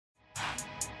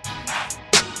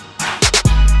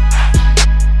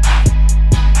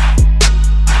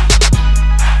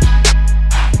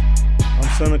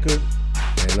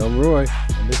Roy.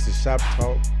 And this is Shop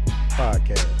Talk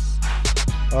Podcast.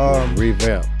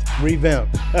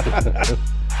 Revamped.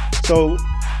 So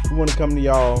we want to come to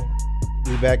y'all.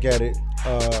 We back at it.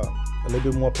 A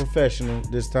little bit more professional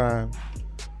this time.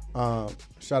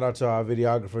 Shout out to our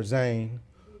videographer, Zane,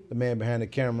 the man behind the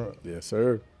camera. Yes,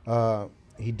 sir.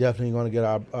 He definitely going to get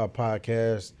our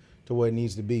podcast to where it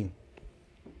needs to be.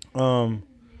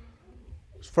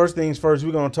 First things first,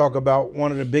 we're going to talk about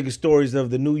one of the biggest stories of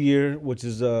the new year, which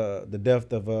is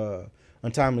the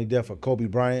untimely death of Kobe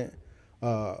Bryant.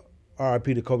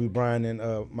 R.I.P. to Kobe Bryant,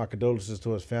 and my condolences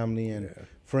to his family and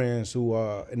friends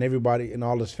and everybody and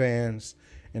all his fans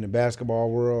in the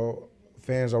basketball world,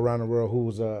 fans around the world who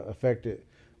was affected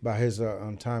by his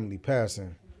untimely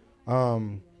passing.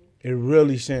 It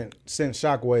really sent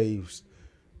shockwaves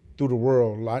through the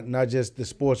world, not just the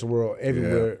sports world,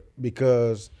 everywhere,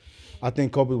 because I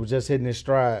think Kobe was just hitting his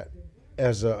stride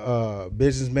as a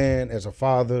businessman, as a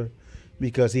father,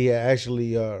 because he had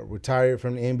actually retired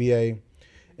from the NBA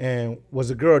and was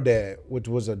a girl dad, which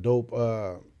was a dope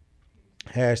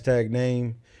hashtag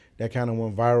name that kind of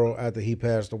went viral after he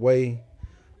passed away,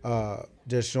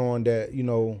 just showing that,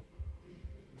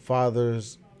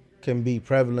 fathers can be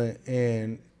prevalent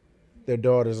in their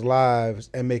daughters'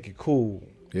 lives and make it cool.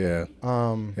 Yeah.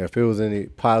 If there was any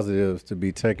positives to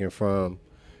be taken from,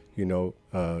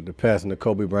 the passing of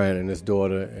Kobe Bryant and his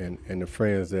daughter and the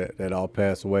friends that all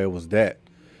passed away, was that.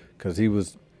 Because he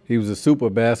was a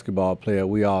super basketball player.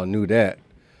 We all knew that.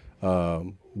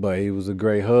 But he was a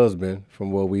great husband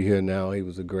from what we hear now. He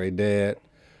was a great dad,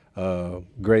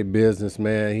 great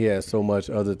businessman. He had so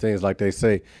much other things. Like they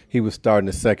say, he was starting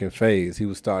the second phase. He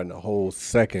was starting a whole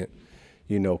second,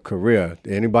 career.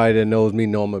 Anybody that knows me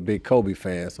know I'm a big Kobe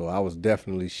fan, so I was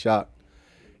definitely shocked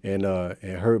and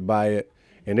hurt by it.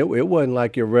 And it wasn't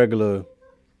like your regular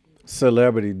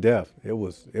celebrity death. It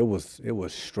was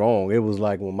strong. It was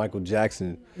like when Michael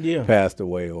Jackson passed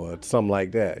away or something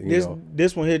like that.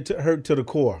 This one hurt to the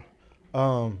core.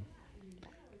 I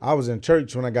was in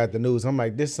church when I got the news. I'm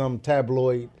like, this some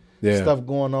tabloid stuff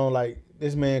going on. Like,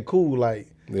 this man cool. Like,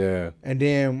 yeah. And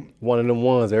then one of them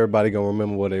ones, everybody gonna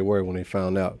remember what they were when they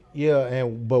found out. Yeah,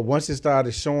 but once it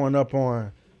started showing up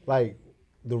on like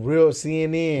the real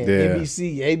CNN,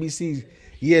 NBC, ABC,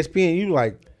 ESPN, you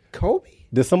like, Kobe?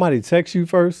 Did somebody text you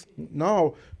first?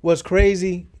 No. What's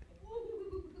crazy,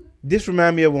 this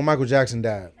reminded me of when Michael Jackson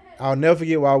died. I'll never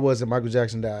forget where I was when Michael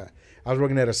Jackson died. I was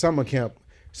working at a summer camp,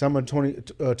 summer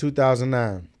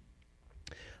 2009.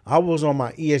 I was on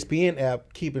my ESPN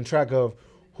app keeping track of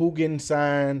who getting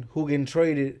signed, who getting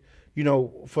traded,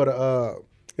 for the...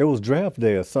 it was draft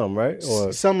day or something, right?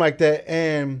 Or something like that.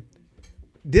 And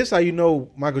this how you know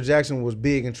Michael Jackson was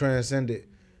big and transcended.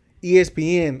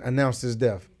 ESPN announced his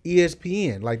death.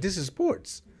 ESPN, like, this is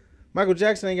sports. Michael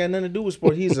Jackson ain't got nothing to do with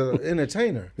sports. He's an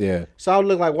entertainer. Yeah. So I would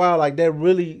look like, wow, like that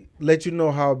really let you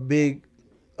know how big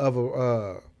of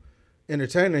a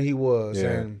entertainer he was.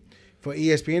 Yeah. And for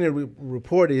ESPN to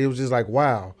report it was just like,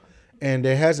 wow. And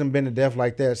there hasn't been a death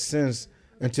like that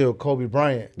until Kobe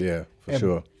Bryant. Yeah, for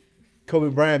sure. Kobe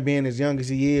Bryant being as young as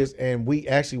he is, and we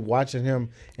actually watching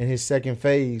him in his second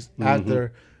phase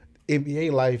after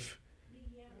NBA life.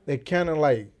 They kind of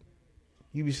like,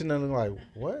 you be sitting there looking like,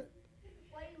 what?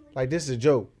 Like, this is a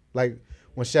joke. Like,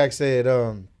 when Shaq said,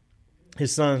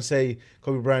 his son say,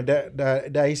 Kobe Bryant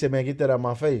died, he said, man, get that out of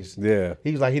my face. Yeah.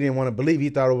 He was like, he didn't want to believe.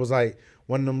 He thought it was like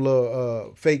one of them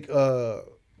little fake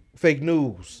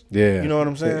news. Yeah. You know what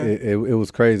I'm saying? It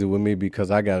was crazy with me because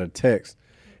I got a text,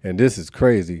 and this is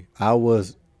crazy. I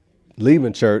was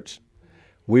leaving church.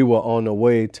 We were on the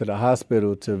way to the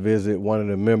hospital to visit one of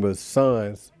the members'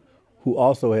 sons, who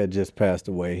also had just passed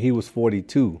away. He was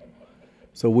 42.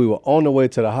 So we were on the way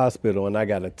to the hospital, and I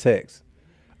got a text.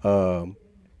 I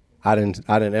didn't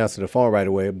answer the phone right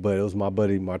away, but it was my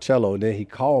buddy Marcello. And then he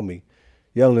called me,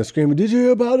 yelling and screaming, "Did you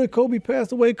hear about it? Kobe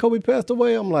passed away. Kobe passed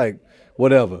away." I'm like,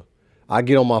 whatever. I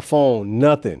get on my phone,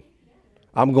 nothing.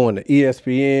 I'm going to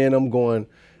ESPN.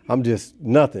 I'm just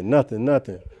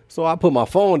nothing. So I put my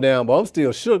phone down, but I'm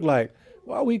still shook. Like,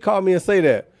 why would he call me and say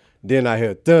that? Then I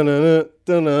hear dun-dun-dun,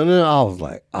 dun-dun-dun. I was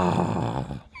like,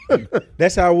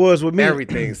 That's how it was with me.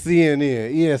 Everything,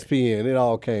 CNN, ESPN, it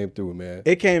all came through, man.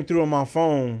 It came through on my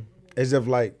phone as if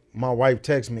like my wife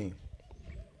texted me.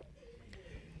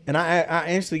 And I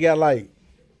instantly got like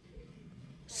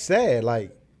sad,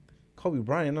 like Kobe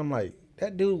Bryant. I'm like,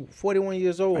 that dude, 41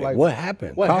 years old. Like, what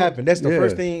happened? What happened? That's the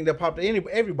first thing that popped in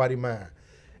everybody's mind.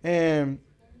 And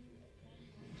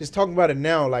just talking about it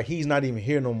now, like he's not even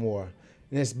here no more.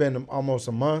 And it's been almost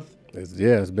a month. It's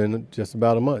been just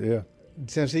about a month, yeah.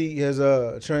 Since he has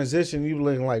transitioned, you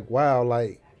looking like, wow,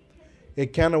 like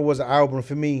it kind of was an eye opener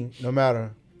for me. No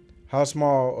matter how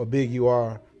small or big you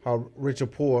are, how rich or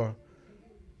poor,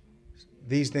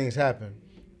 these things happen.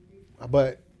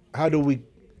 But how do we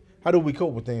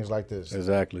cope with things like this?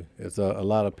 Exactly. It's a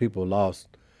lot of people lost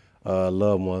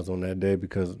loved ones on that day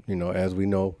because, as we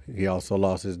know, he also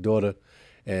lost his daughter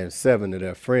and 7 of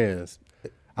their friends.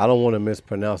 I don't want to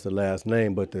mispronounce the last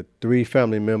name, but the 3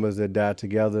 family members that died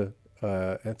together,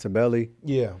 Antebelli.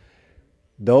 Yeah.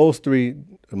 Those 3,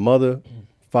 the mother,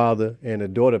 father, and the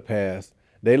daughter passed.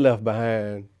 They left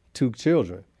behind 2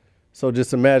 children. So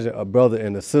just imagine a brother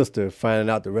and a sister finding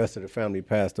out the rest of the family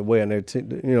passed away, and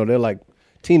they're like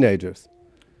teenagers.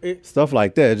 Stuff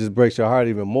like that, it just breaks your heart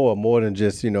even more than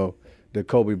just, the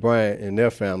Kobe Bryant and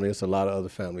their family. It's a lot of other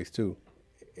families too.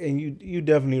 And you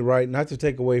definitely right. Not to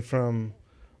take away from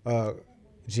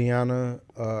Gianna,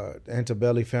 the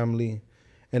Antebelli family,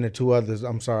 and the 2 others.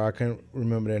 I'm sorry, I can't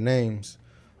remember their names.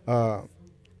 9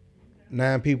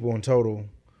 people in total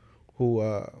who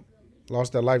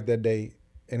lost their life that day,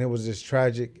 and it was just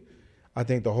tragic. I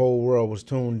think the whole world was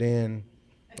tuned in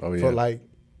for like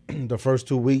the first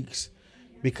 2 weeks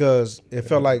because it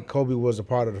felt like Kobe was a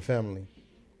part of the family.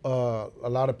 A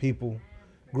lot of people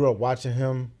grew up watching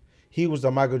him. He was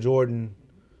the Michael Jordan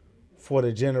for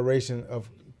the generation of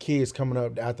kids coming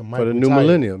up after Michael For the new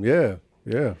millennium, yeah,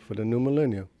 for the new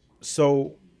millennium.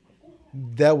 So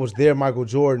that was their Michael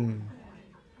Jordan,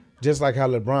 just like how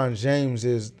LeBron James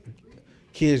is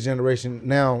kids' generation.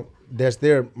 Now that's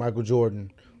their Michael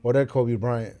Jordan or their Kobe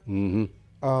Bryant.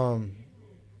 Mm-hmm.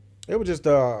 It was just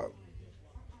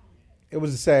it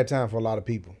was a sad time for a lot of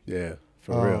people. Yeah,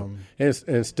 for real,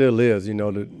 and still is.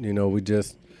 We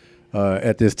just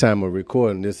at this time of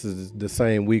recording, this is the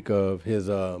same week of his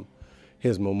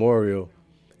memorial,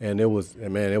 and it was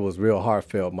real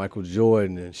heartfelt. Michael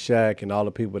Jordan and Shaq and all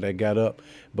the people that got up,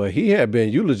 but he had been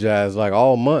eulogized like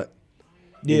all month.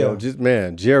 Yeah,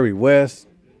 Jerry West,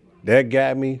 that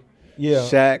got me. Yeah,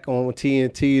 Shaq on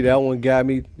TNT, that one got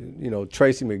me.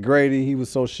 Tracy McGrady, he was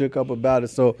so shook up about it.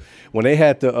 So when they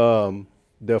had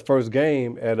their first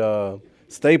game at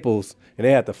Staples and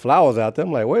they had the flowers out there,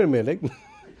 I'm like, wait a minute,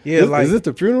 is this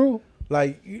the funeral?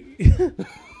 Like,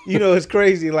 it's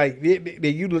crazy. Like they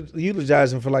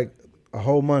eulogize him for like a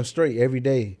whole month straight every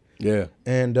day. Yeah,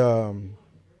 and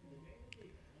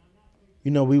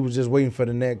we was just waiting for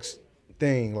the next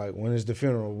thing. Like, when is the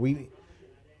funeral?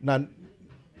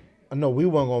 I know we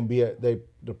weren't gonna be at the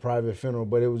private funeral,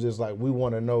 but it was just like we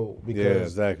want to know because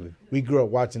exactly. We grew up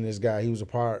watching this guy. He was a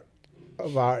part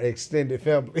of our extended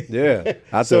family. Yeah,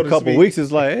 after a couple weeks,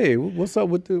 it's like, hey, what's up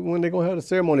with when they gonna have the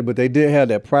ceremony? But they did have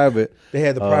that private. They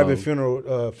had the private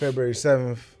funeral February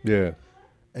 7th. Yeah,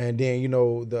 and then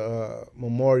the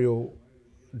memorial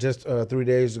just 3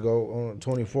 days ago on the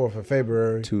 24th of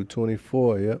February.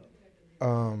 2/24. Yep.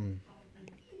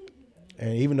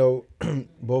 And even though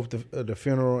both the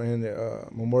funeral and the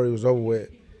memorial was over with,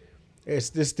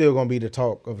 it's still going to be the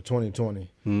talk of 2020.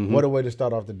 Mm-hmm. What a way to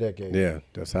start off the decade. Yeah,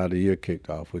 that's how the year kicked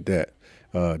off with that.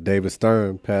 David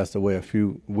Stern passed away a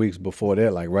few weeks before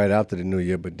that, like right after the new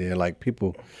year, but then like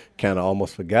people kind of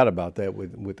almost forgot about that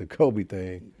with the Kobe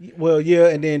thing. Well, yeah,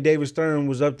 and then David Stern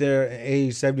was up there at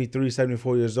age 73,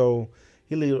 74 years old.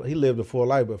 He lived a full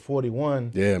life, but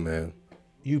 41. Yeah, man.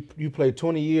 You played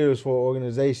 20 years for an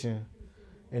organization,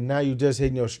 and now you just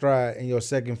hitting your stride in your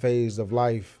second phase of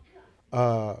life.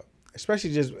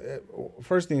 Especially just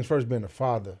first things first, being a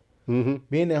father,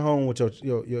 being at home with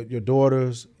your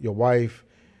daughters, your wife,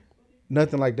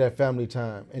 nothing like that family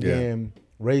time, and then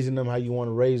raising them how you want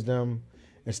to raise them,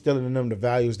 instilling in them the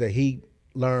values that he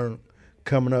learned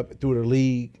coming up through the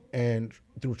league and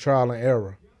through trial and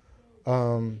error.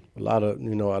 A lot of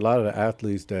the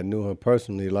athletes that knew him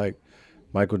personally, like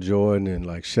Michael Jordan and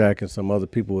like Shaq and some other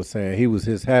people, were saying he was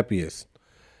his happiest,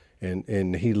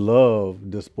 and he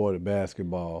loved the sport of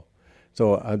basketball.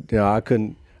 So I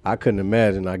couldn't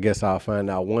imagine. I guess I'll find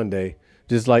out one day.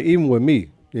 Just like even with me,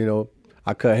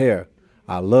 I cut hair.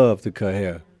 I love to cut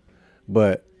hair,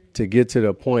 but to get to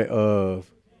the point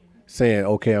of saying,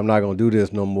 okay, I'm not gonna do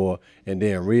this no more, and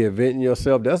then reinventing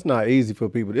yourself, that's not easy for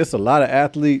people. There's a lot of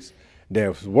athletes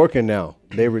that's working now.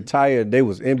 They retired. They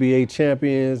was NBA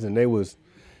champions, and they was,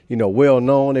 well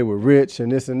known. They were rich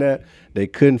and this and that. They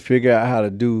couldn't figure out how to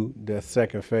do that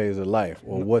second phase of life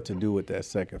or what to do with that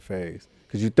second phase.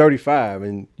 Because you're 35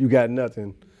 and you got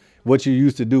nothing. What you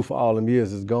used to do for all them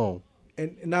years is gone.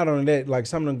 And not only that, like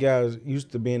some of them guys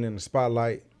used to being in the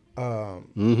spotlight,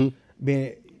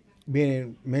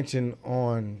 being mentioned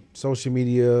on social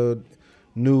media,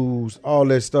 news, all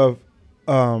that stuff.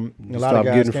 Stop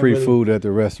getting free food at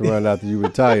the restaurant after you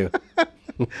retire.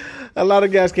 A lot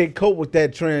of guys can't cope with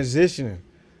that transition.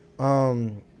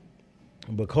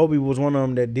 But Kobe was one of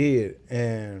them that did,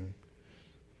 and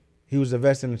he was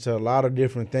investing into a lot of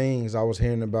different things I was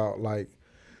hearing about. Like,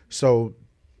 so,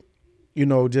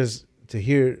 just to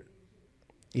hear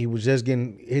he was just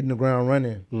hitting the ground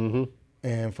running, Mm-hmm.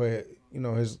 and for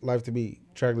his life to be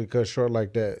tragically cut short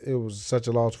like that, it was such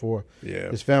a loss for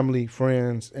his family,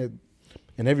 friends, and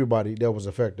everybody that was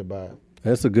affected by it.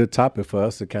 That's a good topic for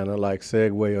us to kind of like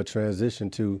segue or transition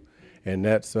to, and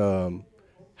that's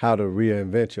how to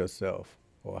reinvent yourself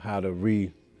or how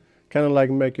to kind of like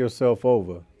make yourself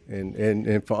over.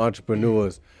 And for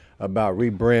entrepreneurs about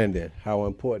rebranding, how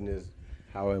important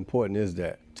is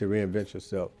that to reinvent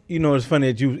yourself? It's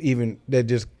funny that that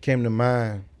just came to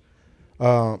mind.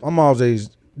 I'm always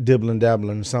dabbling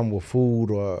in something with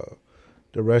food or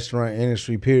the restaurant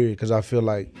industry, period, because I feel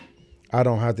like I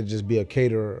don't have to just be a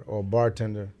caterer or a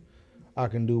bartender. I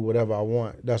can do whatever I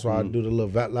want. That's why I do the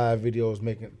little live videos,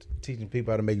 teaching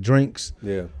people how to make drinks.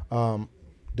 Yeah.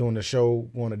 Doing the show,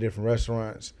 going to different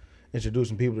restaurants,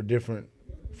 introducing people to different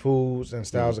foods and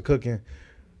styles of cooking.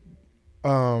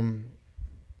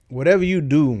 Whatever you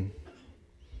do,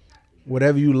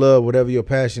 whatever you love, whatever your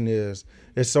passion is,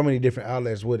 there's so many different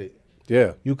outlets with it.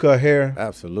 Yeah. You cut hair.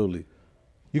 Absolutely.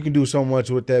 You can do so much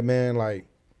with that, man. Like,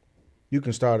 you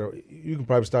can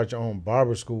probably start your own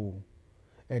barber school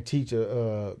and teach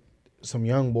some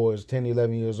young boys, 10,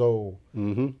 11 years old,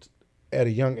 at a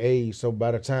young age. So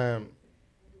by the time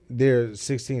they're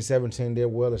 16, 17, they're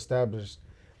well established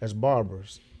as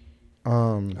barbers.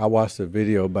 I watched a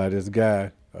video by this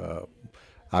guy.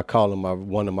 I call him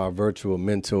one of my virtual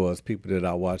mentors, people that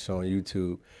I watch on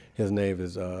YouTube. His name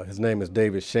is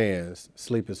David Shands.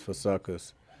 Sleep is for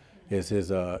Suckers is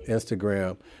his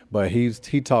Instagram. But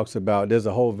he talks about, there's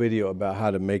a whole video about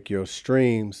how to make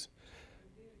streams,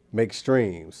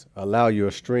 allow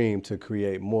your stream to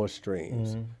create more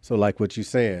streams. So like what you're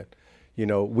saying,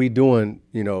 we doing,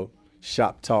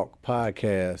 Shop Talk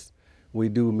podcast. We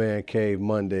do Man Cave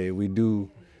Monday. We do,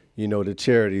 the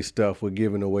charity stuff. We're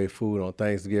giving away food on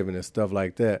Thanksgiving and stuff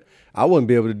like that. We wouldn't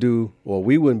be able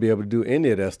to do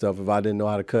any of that stuff if I didn't know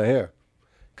how to cut hair.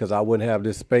 Because I wouldn't have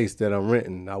this space that I'm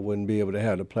renting. I wouldn't be able to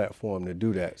have the platform to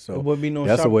do that. So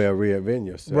that's a way of reinventing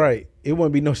yourself. Right. It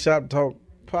wouldn't be no Shop Talk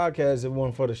podcast if it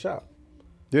wasn't for the shop.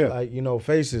 Yeah. Like,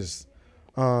 faces.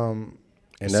 And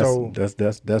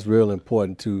that's real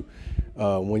important too.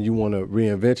 When you want to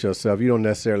reinvent yourself, you don't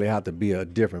necessarily have to be a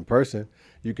different person.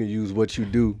 You can use what you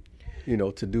do,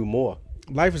 to do more.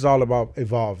 Life is all about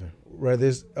evolving. Whether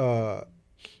it's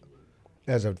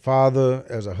as a father,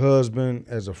 as a husband,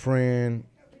 as a friend,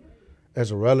 as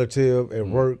a relative, at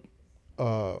work,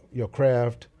 your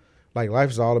craft. Like, life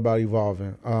is all about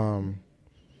evolving.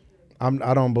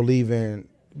 I don't believe in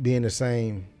being the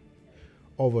same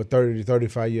over a 30 to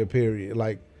 35 year period.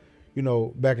 Like,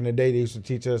 back in the day, they used to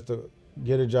teach us to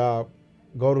get a job,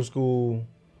 go to school,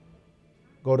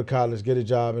 go to college, get a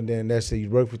job, and then that's it. You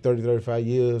work for 30, 35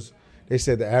 years. They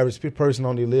said the average person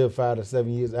only live 5 to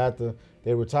 7 years after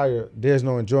they retire. There's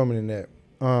no enjoyment in that.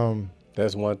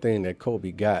 That's one thing that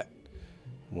Kobe got.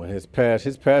 When his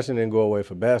passion didn't go away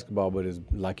for basketball, but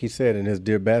like he said in his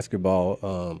Dear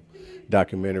Basketball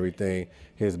documentary thing,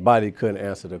 his body couldn't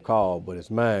answer the call, but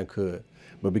his mind could.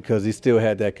 But because he still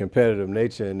had that competitive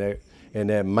nature and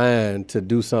that mind to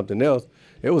do something else,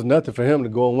 it was nothing for him to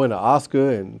go and win an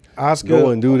Oscar and go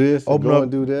and do this and go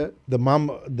and do that.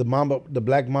 The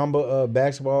Black Mamba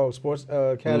basketball sports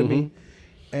academy.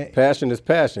 And passion is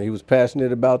passion. He was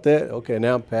passionate about that. Okay,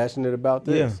 now I'm passionate about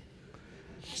this. Yeah.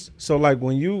 So like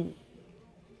when you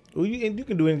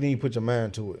can do anything you put your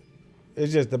mind to it.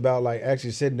 It's just about like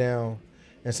actually sit down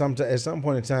and at some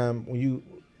point in time when you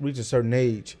reach a certain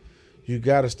age, you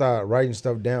got to start writing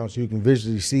stuff down so you can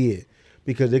visually see it,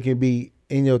 because it can be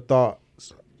in your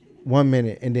thoughts 1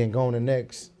 minute and then go on the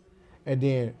next, and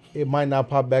then it might not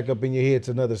pop back up in your head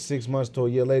till another 6 months to a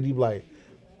year later. You be like,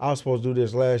 I was supposed to do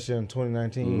this last year in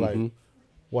 2019. Like,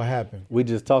 what happened? We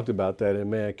just talked about that in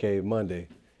Man Cave Monday.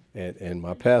 And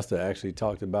my pastor actually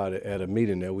talked about it at a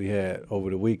meeting that we had over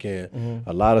the weekend.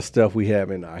 A lot of stuff we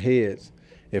have in our heads,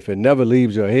 if it never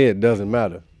leaves your head, it doesn't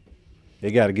matter.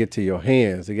 It got to get to your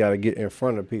hands. It got to get in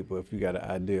front of people if you got an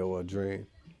idea or a dream.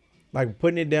 Like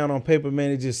putting it down on paper, man,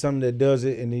 it's just something that does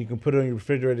it, and then you can put it on your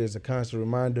refrigerator as a constant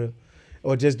reminder.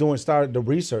 Or just start the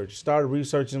research. Start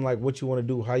researching like what you want to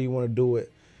do, how you want to do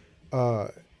it.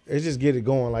 It's just get it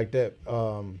going like that.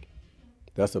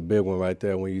 That's a big one right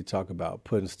there when you talk about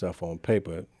putting stuff on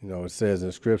paper. It says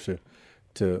in Scripture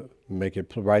to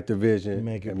write the vision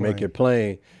and make it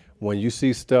plain. When you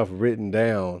see stuff written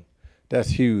down, that's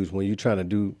huge when you're trying to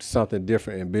do something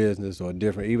different in business or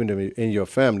different, even in your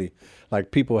family.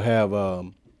 Like people have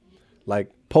like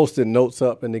Post-it notes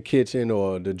up in the kitchen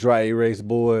or the dry erase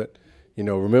board.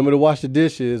 Remember to wash the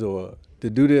dishes or to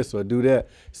do this or do that.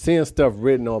 Seeing stuff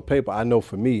written on paper, I know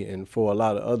for me and for a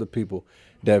lot of other people,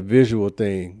 that visual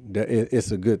thing,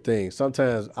 it's a good thing.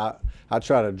 Sometimes I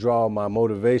try to draw my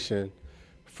motivation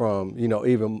from,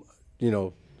 even,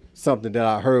 something that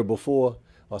I heard before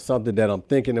or something that I'm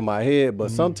thinking in my head.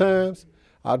 But sometimes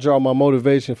I draw my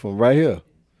motivation from right here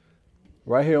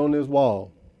on this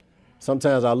wall.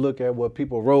 Sometimes I look at what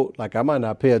people wrote. Like, I might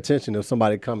not pay attention if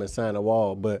somebody come and sign a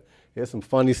wall, but there's some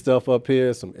funny stuff up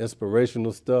here, some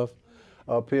inspirational stuff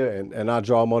up here, and I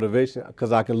draw motivation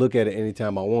because I can look at it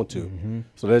anytime I want to.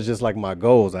 So that's just like my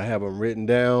goals. I have them written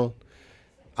down.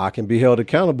 I can be held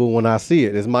accountable when I see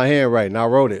it. It's my handwriting. I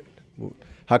wrote it.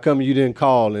 How come you didn't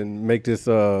call and make this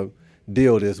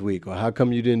deal this week? Or how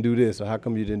come you didn't do this? Or how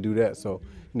come you didn't do that? So,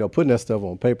 putting that stuff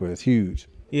on paper is huge.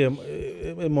 Yeah,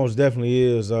 it most definitely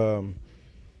is.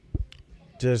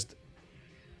 Just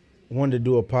wanted to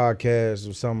do a podcast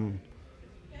or something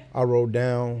I wrote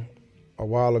down a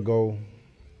while ago,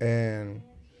 and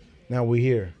now we're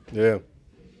here. Yeah.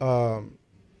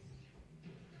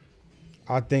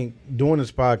 I think doing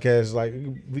this podcast, like,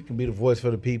 we can be the voice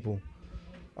for the people.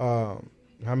 How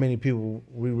many people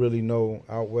we really know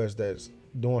out west that's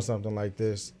doing something like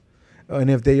this? And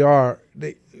if they are,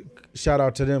 shout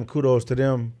out to them, kudos to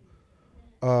them.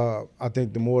 I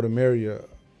think the more the merrier,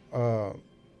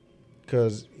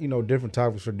 because, different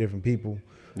topics for different people,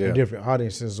 and different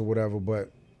audiences or whatever, but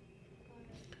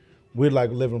we're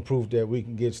like living proof that we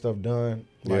can get stuff done.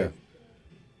 Like,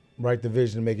 write the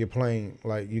vision and make it plain.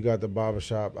 Like, you got the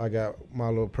barbershop, I got my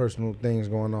little personal things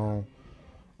going on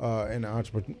in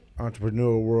the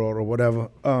entrepreneurial world or whatever.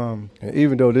 And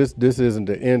even though this isn't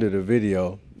the end of the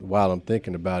video, while I'm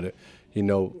thinking about it,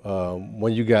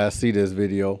 when you guys see this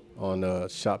video on the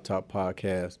Shop Talk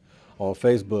Podcast on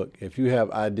Facebook, if you have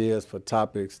ideas for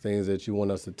topics, things that you want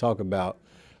us to talk about,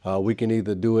 we can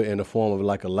either do it in the form of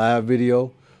like a live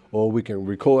video, or we can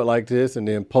record like this and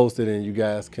then post it, and you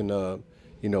guys can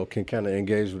can kind of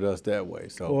engage with us that way.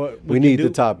 So we need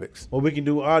the topics. Or we can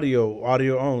do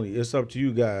audio only. It's up to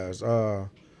you guys.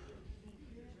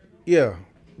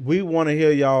 We want to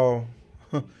hear y'all.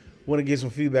 Want to get some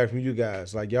feedback from you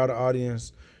guys. Like, y'all the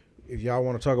audience. If y'all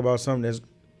want to talk about something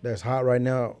that's hot right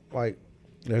now, like,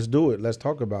 let's do it. Let's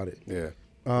talk about it. Yeah.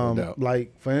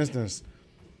 Like, for instance,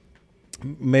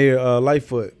 Mayor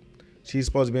Lightfoot, she's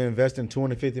supposed to be investing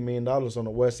 $250 million on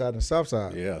the west side and south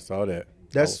side. Yeah, I saw that.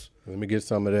 Let me get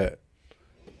some of that.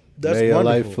 That's Mayor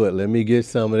wonderful. Lightfoot, let me get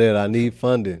some of that. I need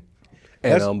funding.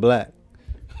 And I'm black.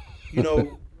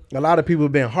 A lot of people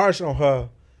have been harsh on her,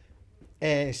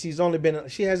 and she hasn't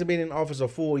been in office a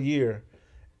full year,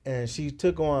 and she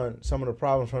took on some of the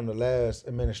problems from the last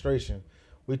administration.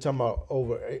 We talking about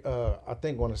over 8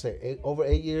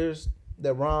 years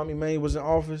that Rahm Emanuel was in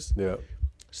office. Yeah.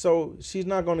 So she's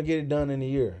not going to get it done in a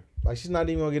year. Like, she's not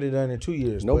even going to get it done in 2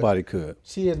 years. Nobody could.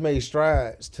 She has made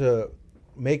strides to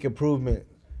make improvement,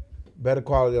 better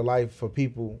quality of life for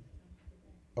people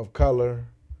of color,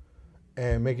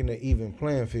 and making an even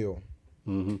playing field.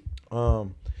 Mm-hmm.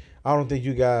 I don't think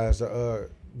you guys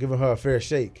are giving her a fair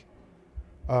shake.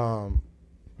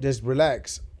 Just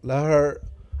relax. Let her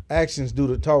actions do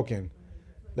the talking.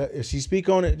 If she speak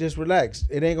on it, just relax.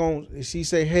 It ain't gonna. If she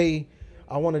say, "Hey,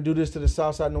 I want to do this to the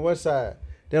south side and the west side,"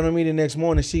 that don't mean the next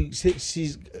morning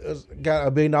she's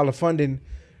got $1 billion funding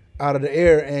out of the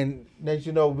air, and next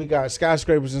we got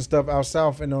skyscrapers and stuff out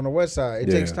south and on the west side.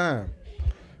 It takes time.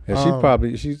 And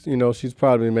she's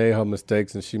probably made her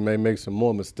mistakes, and she may make some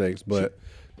more mistakes. But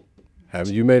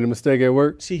haven't you made a mistake at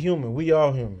work? She human. We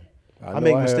all human. I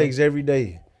make mistakes every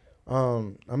day.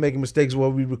 I'm making mistakes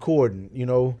while we recording.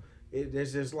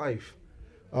 That's just life.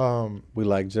 We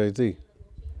like Jay-Z.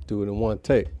 Do it in one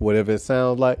take. Whatever it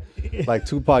sounds like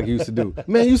Tupac used to do.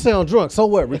 Man, you sound drunk. So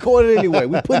what? Record it anyway.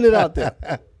 We putting it out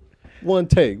there. One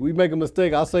take. We make a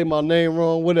mistake. I'll say my name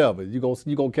wrong. Whatever. You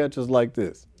gonna catch us like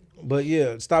this. But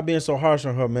yeah, stop being so harsh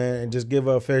on her, man, and just give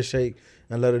her a fair shake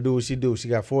and let her do what she do. She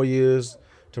got 4 years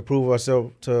to prove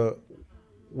herself to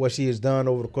what she has done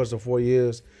over the course of 4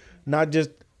 years, not just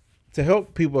to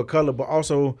help people of color, but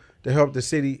also to help the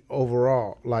city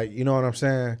overall. Like, you know what I'm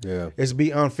saying? Yeah. It's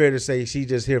be unfair to say she's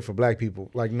just here for black people.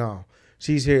 Like, no.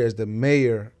 She's here as the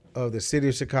mayor of the city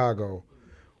of Chicago,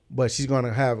 but she's going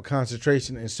to have a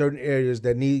concentration in certain areas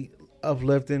that need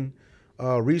uplifting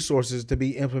resources to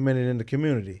be implemented in the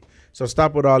community. So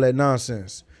stop with all that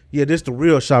nonsense. Yeah, this the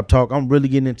real shop talk. I'm really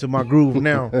getting into my groove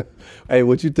now. Hey,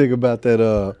 what you think about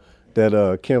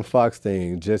that Kim Fox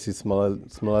thing, Jesse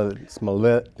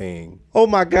Smollett thing? Oh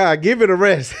my God, give it a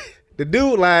rest. The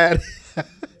dude lied.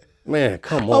 Man,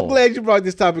 come on. I'm glad you brought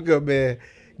this topic up, man.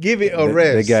 Give it a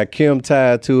rest. They got Kim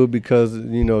tied to it because,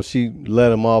 she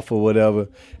let him off or whatever.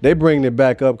 They bring it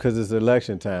back up because it's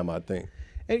election time, I think.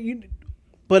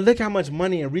 But look how much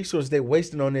money and resources they're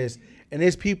wasting on this. And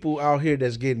there's people out here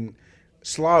that's getting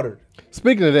slaughtered.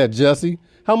 Speaking of that, Jesse,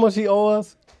 how much he owe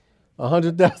us?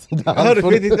 $100,000.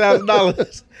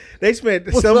 $150,000. They spent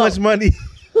much money.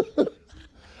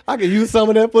 I could use some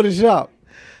of that for the shop.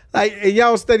 And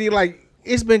y'all study,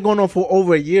 it's been going on for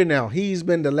over a year now. He's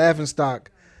been the laughingstock.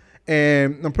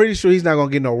 And I'm pretty sure he's not going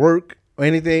to get no work or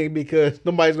anything because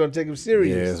nobody's going to take him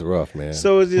serious. Yeah, it's rough, man.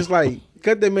 So it's just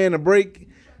cut that man a break.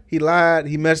 He lied.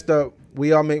 He messed up.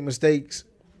 We all make mistakes.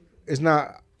 It's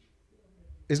not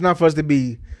for us to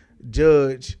be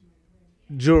judge,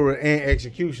 juror, and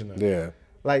executioner. Yeah.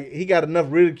 He got enough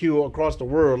ridicule across the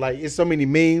world. It's so many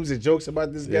memes and jokes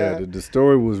about this guy. Yeah, the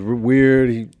story was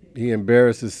weird. He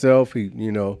embarrassed himself.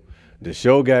 The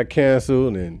show got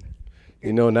canceled, and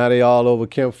now they all over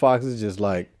Kim Fox. It's just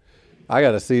I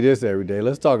got to see this every day.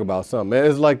 Let's talk about something, man.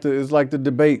 It's like the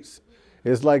debates.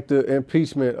 It's like the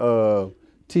impeachment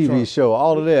TV Trump. show.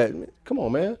 All of that. Come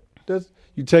on, man.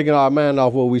 You taking our mind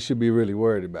off what we should be really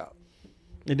worried about.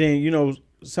 And then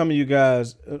some of you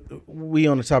guys, we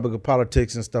on the topic of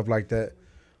politics and stuff like that.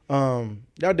 Y'all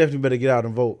definitely better get out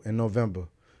and vote in November.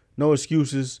 No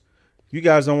excuses. You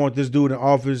guys don't want this dude in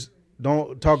office.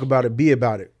 Don't talk about it. Be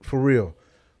about it. For real.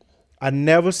 I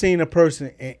never seen a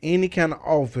person in any kind of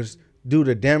office do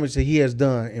the damage that he has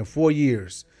done in 4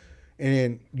 years.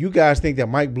 And you guys think that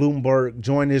Mike Bloomberg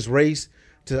joined this race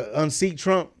to unseat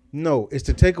Trump? No, it's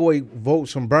to take away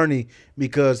votes from Bernie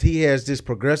because he has this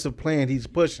progressive plan he's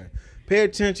pushing. Pay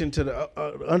attention to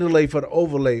the underlay for the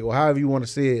overlay, or however you want to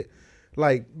say it.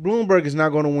 Bloomberg is not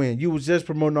going to win. You was just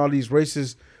promoting all these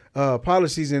racist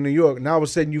policies in New York. Now all of a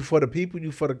sudden you for the people,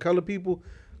 you for the colored people.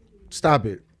 Stop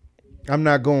it. I'm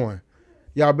not going.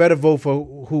 Y'all better vote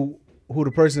for who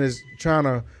the person is trying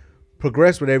to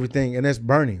progress with everything, and that's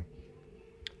Bernie.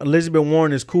 Elizabeth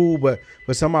Warren is cool, but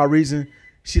for some odd reason,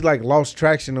 she lost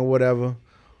traction or whatever.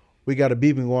 We got a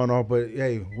beeping going off, but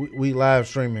hey, we live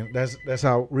streaming. That's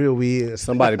how real we is.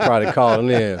 Somebody probably calling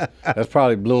in. That's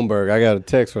probably Bloomberg. I got a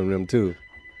text from them too.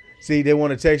 See, they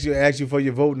want to text you and ask you for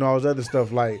your vote and all this other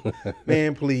stuff.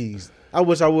 Man, please. I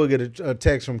wish I would get a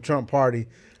text from Trump Party.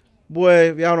 Boy,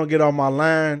 if y'all don't get on my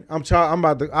line,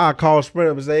 I'll call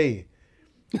Sprint up and say, hey,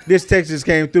 this text just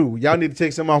came through. Y'all need to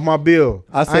take some off my bill.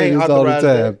 I say this all the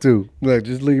time too. Look,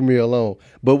 just leave me alone.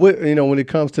 But when it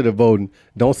comes to the voting,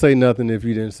 don't say nothing if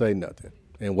you didn't say nothing.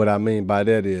 And what I mean by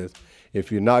that is,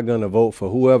 if you're not gonna vote for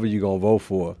whoever you're gonna vote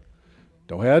for,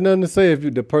 don't have nothing to say if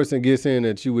the person gets in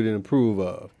that you wouldn't approve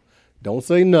of. Don't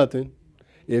say nothing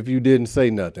if you didn't say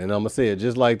nothing. And I'm gonna say it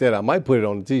just like that. I might put it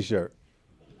on the T-shirt.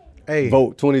 Hey,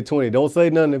 vote 2020. Don't say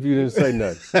nothing if you didn't say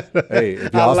nothing. Hey,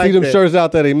 if y'all see them shirts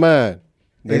out there, they mine.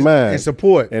 They mine. And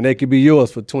support. And they could be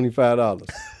yours for $25.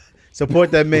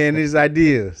 Support that man and his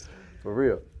ideas. For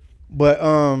real. But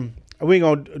we ain't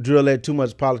gonna drill that too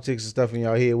much politics and stuff in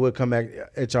y'all head. We'll come back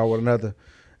at y'all with another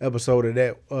episode of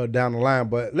that down the line.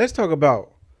 But let's talk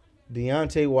about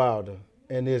Deontay Wilder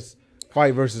and this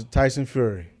fight versus Tyson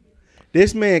Fury.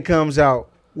 This man comes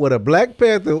out with a Black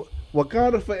Panther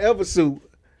Wakanda Forever suit,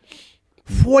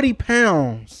 40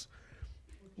 pounds.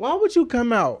 Why would you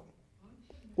come out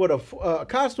with a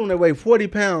costume that weighs 40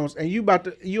 pounds and you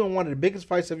in one of the biggest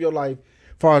fights of your life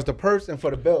as far as the purse and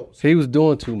for the belts? He was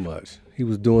doing too much.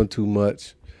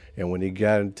 And when he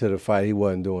got into the fight, he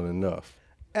wasn't doing enough.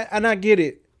 And I get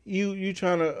it. You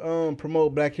trying to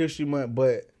promote Black History Month,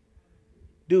 but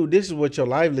dude, this is what your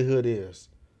livelihood is.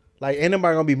 Ain't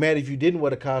nobody gonna be mad if you didn't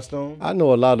wear the costume. I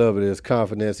know a lot of it is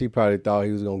confidence. He probably thought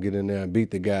he was gonna get in there and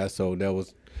beat the guy, so that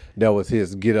was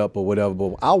his get up or whatever.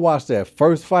 But I watched that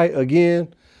first fight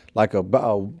again,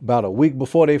 about a week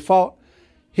before they fought.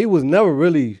 He was never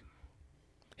really.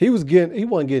 He wasn't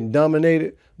getting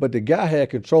dominated, but the guy had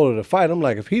control of the fight. I'm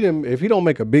like, if he don't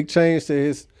make a big change to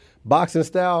his boxing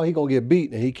style, he gonna get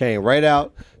beat. And he came right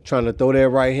out trying to throw that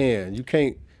right hand. You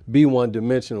can't be one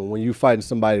dimensional when you fighting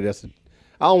somebody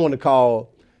I don't want to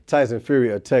call Tyson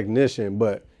Fury a technician,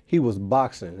 but he was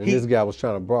boxing, and this guy was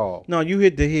trying to brawl. No, you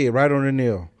hit the head right on the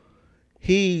nail.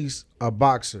 He's a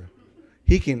boxer.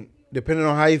 He can, depending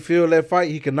on how you feel that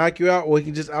fight, he can knock you out or he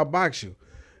can just outbox you.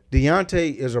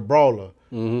 Deontay is a brawler,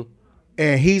 and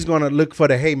he's going to look for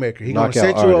the haymaker. He's going to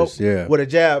set you up with a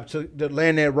jab to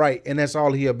land that right, and that's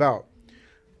all he about.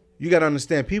 You got to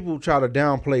understand, people try to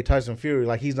downplay Tyson Fury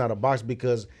like he's not a boxer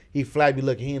because he flabby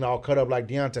looking, he ain't all cut up like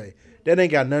Deontay. That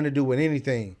ain't got nothing to do with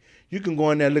anything. You can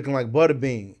go in there looking like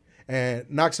Butterbean and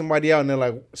knock somebody out and they're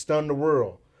like, stun the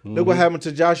world. Look what happened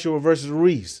to Joshua versus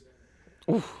Ruiz.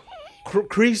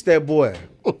 creased that boy.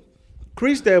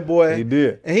 Creased that boy. He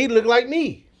did. And he looked like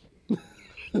me.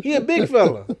 He a big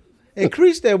fella. And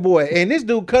creased that boy. And this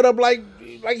dude cut up like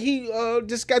he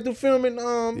just got through filming.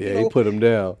 He put him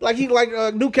down. Like he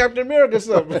new Captain America or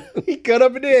something. He cut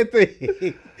up and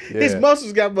everything. His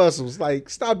muscles got muscles. Like,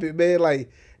 stop it, man. Like,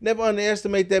 never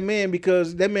underestimate that man,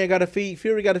 because that man got to feed.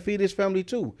 Fury got to feed his family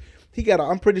too.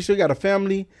 I'm pretty sure he got a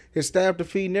family, his staff to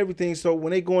feed and everything. So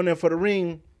when they go in there for the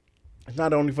ring, it's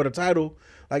not only for the title,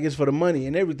 like it's for the money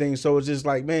and everything. So it's just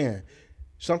like, man,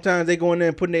 sometimes they go in there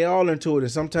and putting their all into it.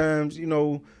 And sometimes,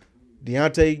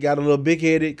 Deontay got a little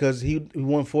big-headed because he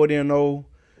won 40-0,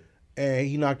 and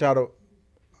he knocked out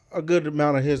a good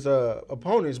amount of his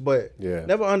opponents. But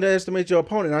never underestimate your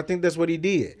opponent. I think that's what he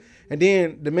did. And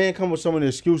then the man come with so many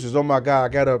excuses. Oh, my God, I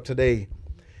got up today,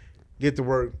 get to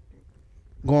work,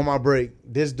 go on my break.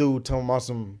 This dude talking about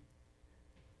some.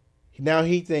 Now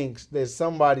he thinks that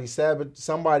somebody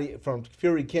from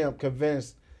Fury camp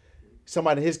convinced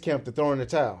somebody in his camp to throw in the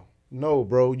towel. No,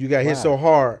 bro, you got hit so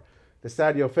hard, the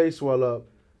side of your face swelled up,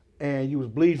 and you was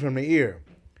bleeding from the ear.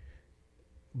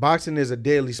 Boxing is a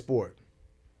deadly sport,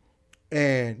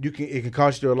 and it can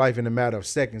cost you your life in a matter of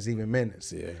seconds, even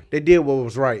minutes. Yeah, they did what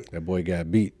was right. That boy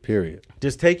got beat. Period.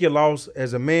 Just take your loss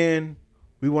as a man.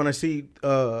 We want to see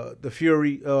the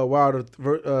Fury Wilder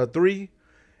 3,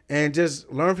 and just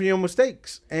learn from your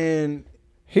mistakes. And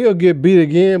he'll get beat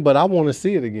again, but I want to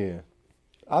see it again.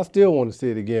 I still want to see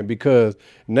it again, because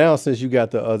now, since you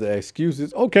got the other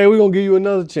excuses, okay, we're going to give you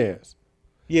another chance.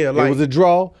 Yeah, it was a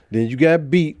draw, then you got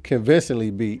beat,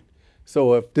 convincingly beat.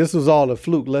 So if this was all a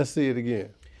fluke, let's see it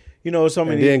again. So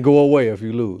many. And then go away if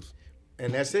you lose.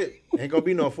 And that's it. Ain't going to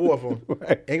be no fourth one.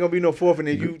 Right. Ain't going to be no fourth, and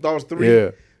then you lost 3.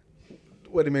 Yeah.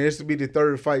 Wait a minute, this will be the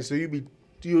third fight, so you'd be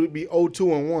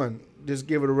 0-2-1. Just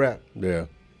give it a wrap. Yeah.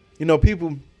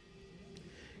 People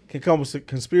can come with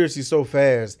conspiracy so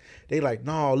fast. They like,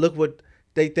 no, look what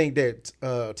they think that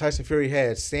Tyson Fury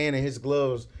had sand in his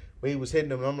gloves when he was hitting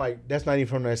them. And I'm like, that's not even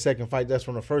from that second fight. That's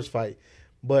from the first fight.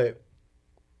 But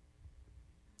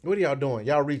what are y'all doing?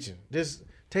 Y'all reaching. Just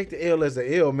take the L as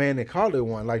the L, man, and call it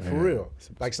one. Like, for real.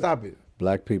 Like, stop it.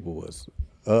 Black people was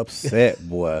upset,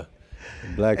 boy.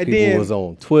 Black people was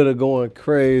on Twitter going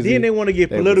crazy. Then they want to get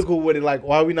political with it, like,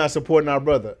 why are we not supporting our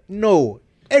brother? No.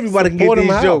 Everybody can get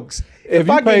these jokes. If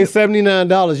you paid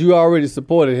 $79, you already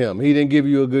supported him. He didn't give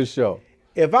you a good show.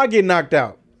 If I get knocked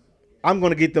out, I'm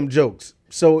going to get them jokes.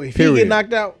 So if he get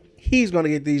knocked out, he's going to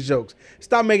get these jokes.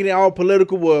 Stop making it all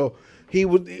political. Well,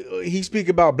 he speak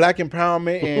about black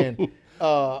empowerment and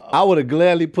I would have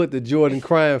gladly put the Jordan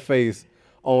crying face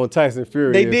on Tyson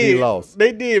Fury if he lost.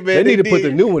 They did, man. They need to put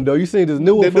the new one, though. You seen this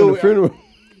new one from the funeral?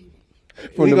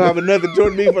 We're going to have another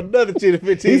Jordan beef for another 10 to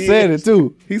 15 years. He said it,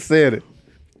 too. He said it.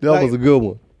 That was a good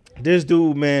one. This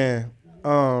dude, man,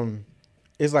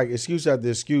 it's like excuse after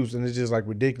excuse, and it's just like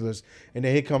ridiculous. And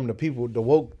then here come the people,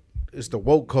 it's the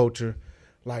woke culture.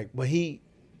 Like, but he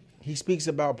speaks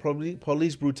about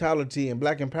police brutality and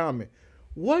black empowerment.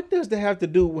 What does that have to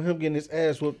do with him getting his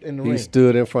ass whooped in the ring? He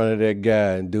stood in front of that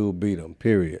guy and dude beat him,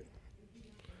 period.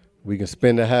 We can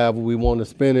spend it however we want to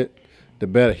spend it.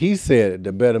 He said it,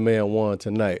 the better man won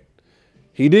tonight.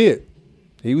 He did.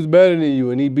 He was better than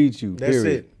you, and he beat you, That's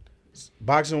period. it.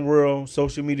 Boxing world,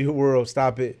 social media world,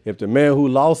 stop it. If the man who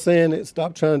lost saying it,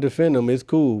 stop trying to defend him. It's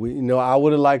cool. I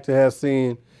would have liked to have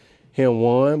seen him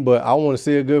won, but I want to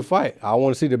see a good fight. I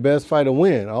want to see the best fighter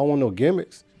win. I don't want no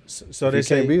gimmicks. So they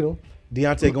say can't beat him.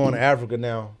 Deontay going to Africa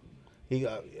now. I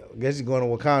guess he's going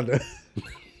to Wakanda.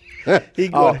 He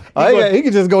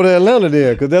could just go to Atlanta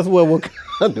then, because that's where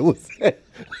Wakanda was at.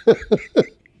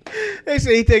 They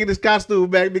say he taking his costume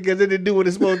back because it didn't do what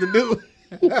it's supposed to do.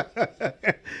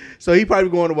 So he probably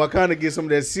going to Wakanda to get some of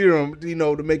that serum,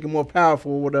 to make him more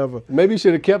powerful or whatever. Maybe he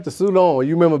should have kept the suit on.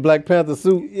 You remember Black Panther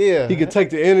suit? Yeah. He could take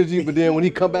the energy, but then when he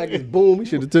come back, it's boom. He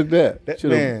should have took that.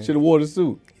 Should have wore the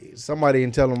suit. Somebody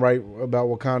didn't tell him right about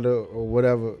Wakanda or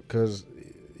whatever, because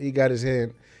he got his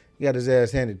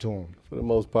ass handed to him. For the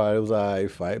most part, it was an all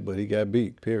right fight, but he got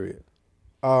beat, period.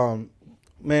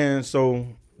 Man, so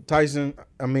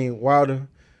Wilder,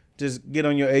 just get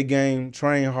on your A game,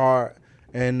 train hard,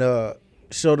 and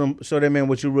show that man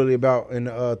what you're really about in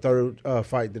the third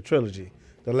fight, the trilogy,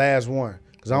 the last one.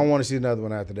 Because I don't want to see another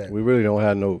one after that. We really don't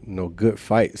have no good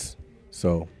fights,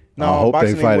 so no, I hope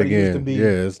they fight again.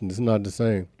 Yeah, it's not the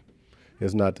same.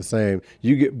 It's not the same.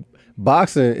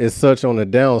 Boxing is such on the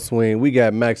downswing. We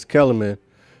got Max Kellerman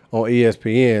on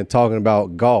ESPN talking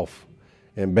about golf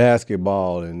and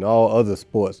basketball and all other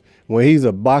sports when he's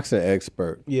a boxing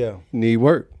expert. Yeah, need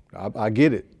work. I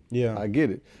get it. Yeah. I get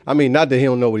it. I mean, not that he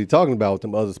don't know what he's talking about with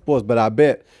them other sports, but I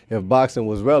bet if boxing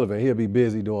was relevant, he'll be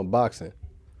busy doing boxing.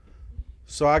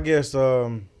 So I guess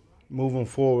moving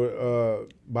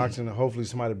forward, boxing, hopefully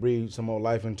somebody breathe some more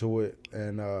life into it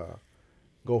and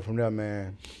go from there,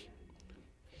 man.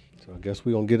 So I guess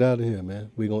we're going to get out of here,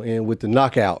 man. We're going to end with the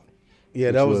knockout.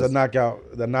 Yeah, that was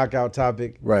the knockout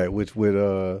topic. Right, which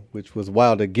was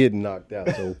Wilder getting knocked out.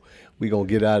 So we're going to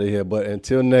get out of here. But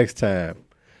until next time,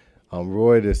 I'm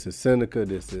Roy. This is Seneca.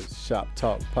 This is Shop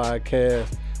Talk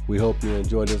Podcast. We hope you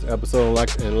enjoyed this episode.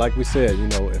 Like we said,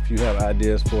 if you have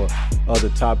ideas for other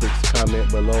topics, comment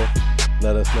below.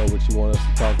 Let us know what you want us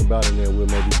to talk about, and then we'll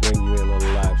maybe bring you in on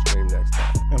a live stream next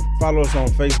time. And follow us on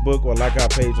Facebook or like our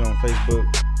page on Facebook,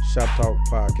 Shop Talk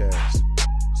Podcast.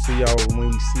 See y'all when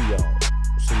we see y'all.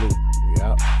 Salute.